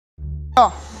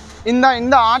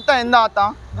இந்த ஆட்டா எந்த ஆட்டா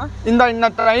இந்த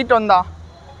ஸ்ட்ரைట్ ఉందా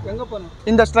எங்க போணும்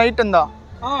இந்த ஸ்ட்ரைட் ఉందా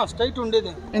స్ట్రైట్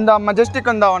ఉండేది இந்த మెజెస్టిక్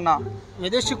ఉందా అన్న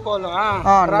మెజెస్టిక్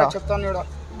పోవాలా చెప్తాను చూడు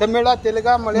తమిళ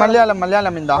తెలుగు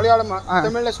మలయాళం ఇందా మలయాళం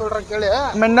తమిళ్ல சொல்றேன் கேளு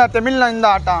மெண்டா தமிழ்ல இந்த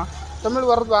ஆட்டா ತಮಿಳ್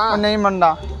ಬರುತ್ತಾ ನೇಮ್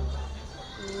ಮಂಡಾ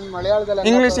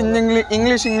ಮಲಯಾಳದಲ್ಲಿ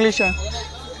ಇಂಗ್ಲಿಷ್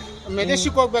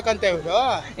ಮೆಜೆಸ್ಟಿಕ್ ಹೋಗ್ಬೇಕಂತ ಇವರು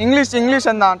ಇಂಗ್ಲಿಷ್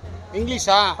ಅಂದ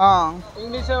ಇಂಗ್ಲಿಷಾ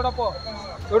ಇಂಗ್ಲಿಷ್ ಎವಡಪ್ಪ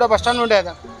ಇವಡ ಬಸ್ ಸ್ಟಾಂಡ್ ಉಂಟೆ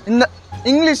ಅದ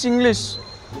ಇಂಗ್ಲಿಷ್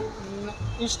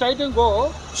ಈ straight go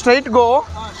straight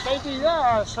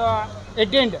is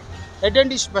head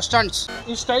end is bus stands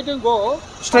ಈ straight go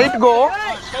straight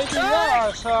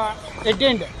is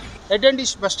head end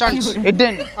is bus stands head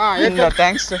end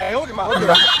thanks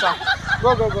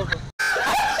go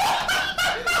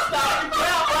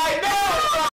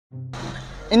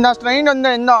இந்த ஸ்ட்ரைட் வந்து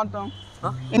எந்த ஆட்டம்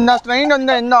இந்த ஸ்ட்ரைட்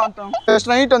வந்து எந்த ஆட்டம்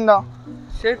ஸ்ட்ரைட் ఉందా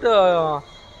ಸ್ಟ್ರೈಟ್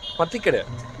ಮತ್ತಿಕಡೆ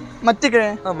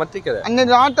ಮತ್ತಿಕಡೆ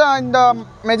அந்த ஆட்ட இந்த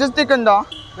மெஜெஸ்டிக் ఉందా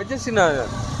ಮೆಜೆಸ್ಟಿಕ್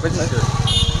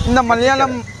இந்த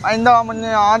மலையாளம் இந்த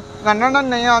ಕನ್ನಡ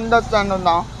ನೈ ಅಂಡರ್ಸ್ಟ್ಯಾಂಡ್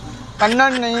ఉందా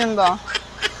ಕನ್ನಡ ನೈ ఉందా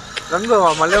ನನಗೂ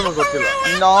ಮಲಯಾಳಂ ಗೊತ್ತಿಲ್ಲ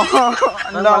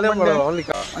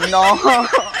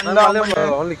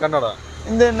ಓನ್ಲಿ ಕನ್ನಡ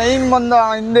இந்த நெய்ம் வந்தா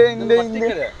இந்த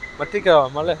ಮತ್ತಿಕ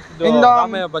ಮಲೆ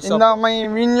இந்த ಮೈ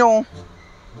ವಿನ್ಯೋ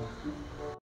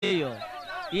ಅಯ್ಯೋ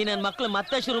ಈ ನನ್ನ ಮಕ್ಕಳು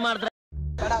ಮತ್ತೆ ಶುರು ಮಾಡಿದ್ರೆ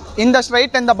இந்த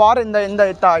ஸ்ட்ரைட் இந்த பார் இந்த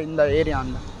எட்டா இந்த ஏரியா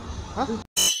அந்த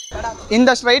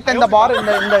இந்த ஸ்ட்ரைட் இந்த பார்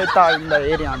இந்த எட்டா இந்த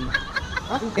ஏரியா அந்த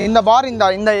இந்த பார்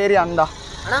இந்த ஏரியா அந்த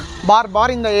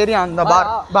ಬಾರ್ ಇಂದ ಏರಿಯಾ ಅಂದ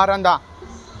ಬಾರ್ ಅಂದ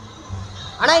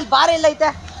ಅಣ್ಣ ಇಲ್ಲಿ ಬಾರ್ ಇಲ್ಲ ಐತೆ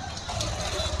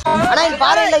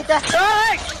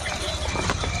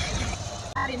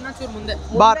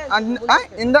ಬಾರ್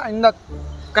ಇಂದ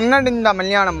ಕನ್ನಡದಿಂದ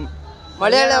ಮಲಯಾಳಂ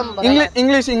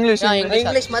ಇಂಗ್ಲಿಷ್ ಇಂಗ್ಲಿಷ್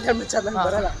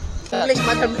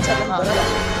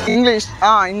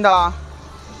ಇಂದ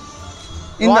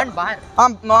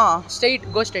ಸ್ಟ್ರೈಟ್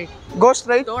ಗೋ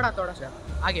ಸ್ಟ್ರೈಟ್ थोड़ा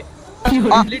आगे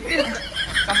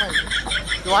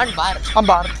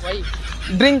bar why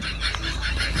drink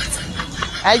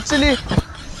actually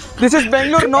this is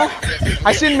Bangalore no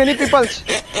I seen many people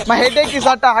my headache is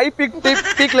at a high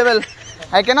peak level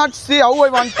I cannot see how I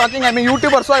want talking I'm a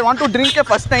YouTuber so I want to drink a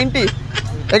first 90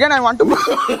 again I want to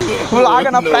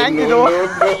agana prank idu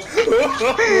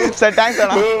say thanks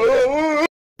ana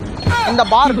in the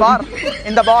bar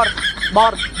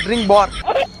drink bar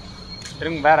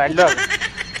I love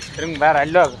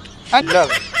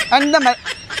and the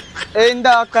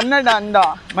Kannada and the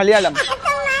Malayalam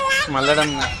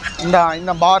in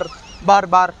the bar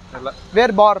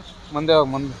where bar ಮುಂದೆ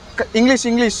English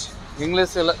English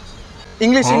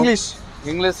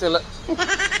ಇಲ್ಲ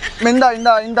minda in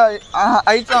the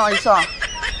Aisa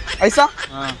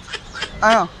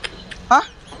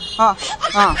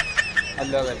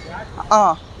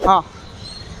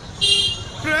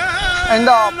in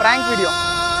the prank video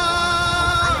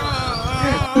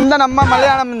ಇಂದ ನಮ್ಮ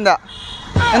ಮಲಯಾಳಂಯಿಂದ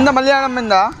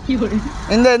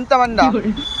ಇಂದ ಎಂತ ಬಂಡ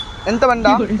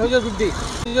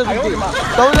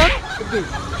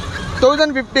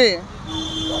 1050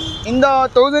 ಇಂದ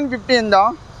 1050 ಇಂದ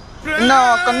ಇನ್ನ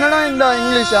ಕನ್ನಡ ಇಂದ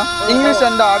ಇಂಗ್ಲಿಷ್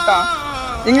ಅಂದ ಆಟ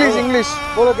ಇಂಗ್ಲಿಷ್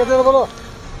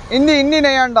ಹಿಂದಿ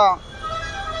ನೈ ಅಂಡ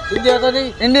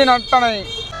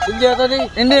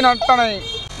ಹಿಂದಿ ನಟ್ಟಣೈ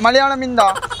ಮಲಯಾಳಂ ಇಂದ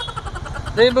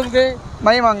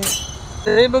ಮೈಮಂಗ್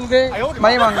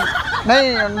नहीं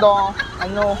उंदो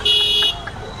अन्नो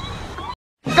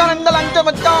Kannada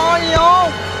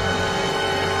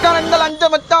lancha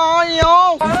batayo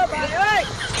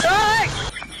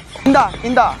in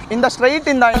the straight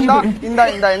in the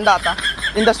ata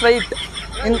in the straight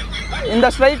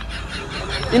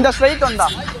onda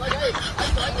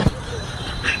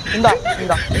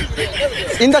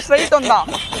in the straight onda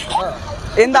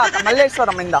inda ata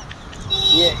Malleswaram inda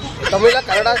ತಮಿಳ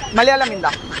Kannada Malayalam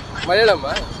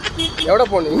ಎವಡ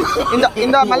ಪೋಣಿ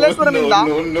ಇಂದ ಮಲ್ಲೇಶ್ವರಂ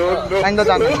ಇಂದ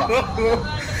ಚಾನಲ್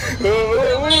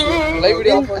ಲೈವ್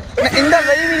ವಿಡಿಯೋ ಇಂದ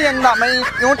ಲೈವ್ ವಿಡಿಯೋ ಇಂದ ಮೈ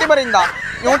ಯೂಟ್ಯೂಬರ್ ಇಂದ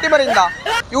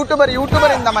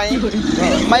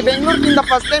ಮೈ ಬೆಂಗಳೂರು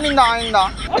ಫಸ್ಟ್ ಟೈಮ್ ಇಂದ ಆಯಿಂದ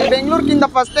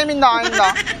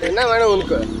என்ன வேணும்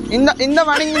உனக்கு இந்த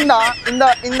வணிங்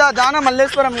இந்த ஜான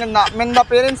மல்லேஸ்வரம் மெந்த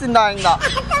பேரண்ட்ஸ்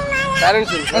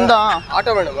ಇಂದ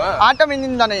ಆಟೋ வேணுமா ಆಟೋ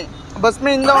ಇಂದಾನೆ बस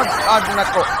में इंदा आज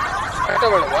नको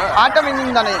आटो में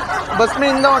इंदाने बस में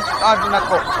इंदा आज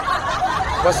नको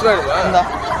बस में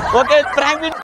ओके प्रैंक